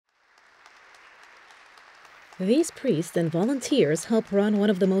These priests and volunteers help run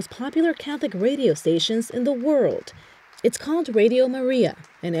one of the most popular Catholic radio stations in the world. It's called Radio Maria,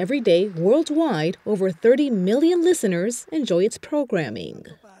 and every day, worldwide, over 30 million listeners enjoy its programming.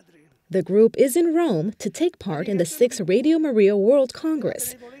 The group is in Rome to take part in the 6th Radio Maria World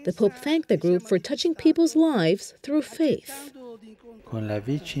Congress. The Pope thanked the group for touching people's lives through faith. Con la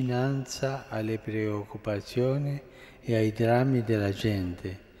vicinanza alle preoccupazioni e ai drammi della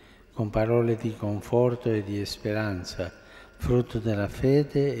gente, con parole di conforto e di speranza, frutto della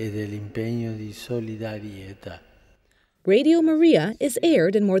fede e dell'impegno di solidarietà. Radio Maria is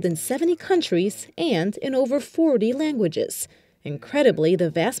aired in more than 70 countries and in over 40 languages. Incredibly, the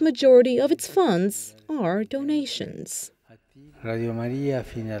vast majority of its funds are donations. Radio Maria,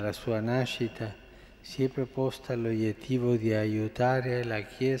 fino alla sua nascita, si è proposta l'obiettivo di aiutare la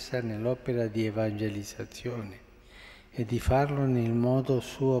Chiesa nell'opera di evangelizzazione e di farlo nel modo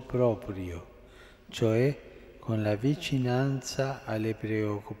suo proprio, cioè con la vicinanza alle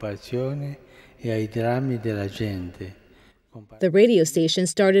preoccupazioni e ai drammi della gente. The radio station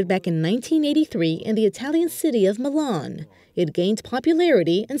started back in 1983 in the Italian city of Milan. It gained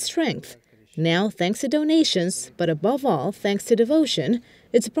popularity and strength. Now, thanks to donations, but above all, thanks to devotion,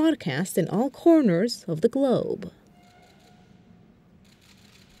 it's broadcast in all corners of the globe.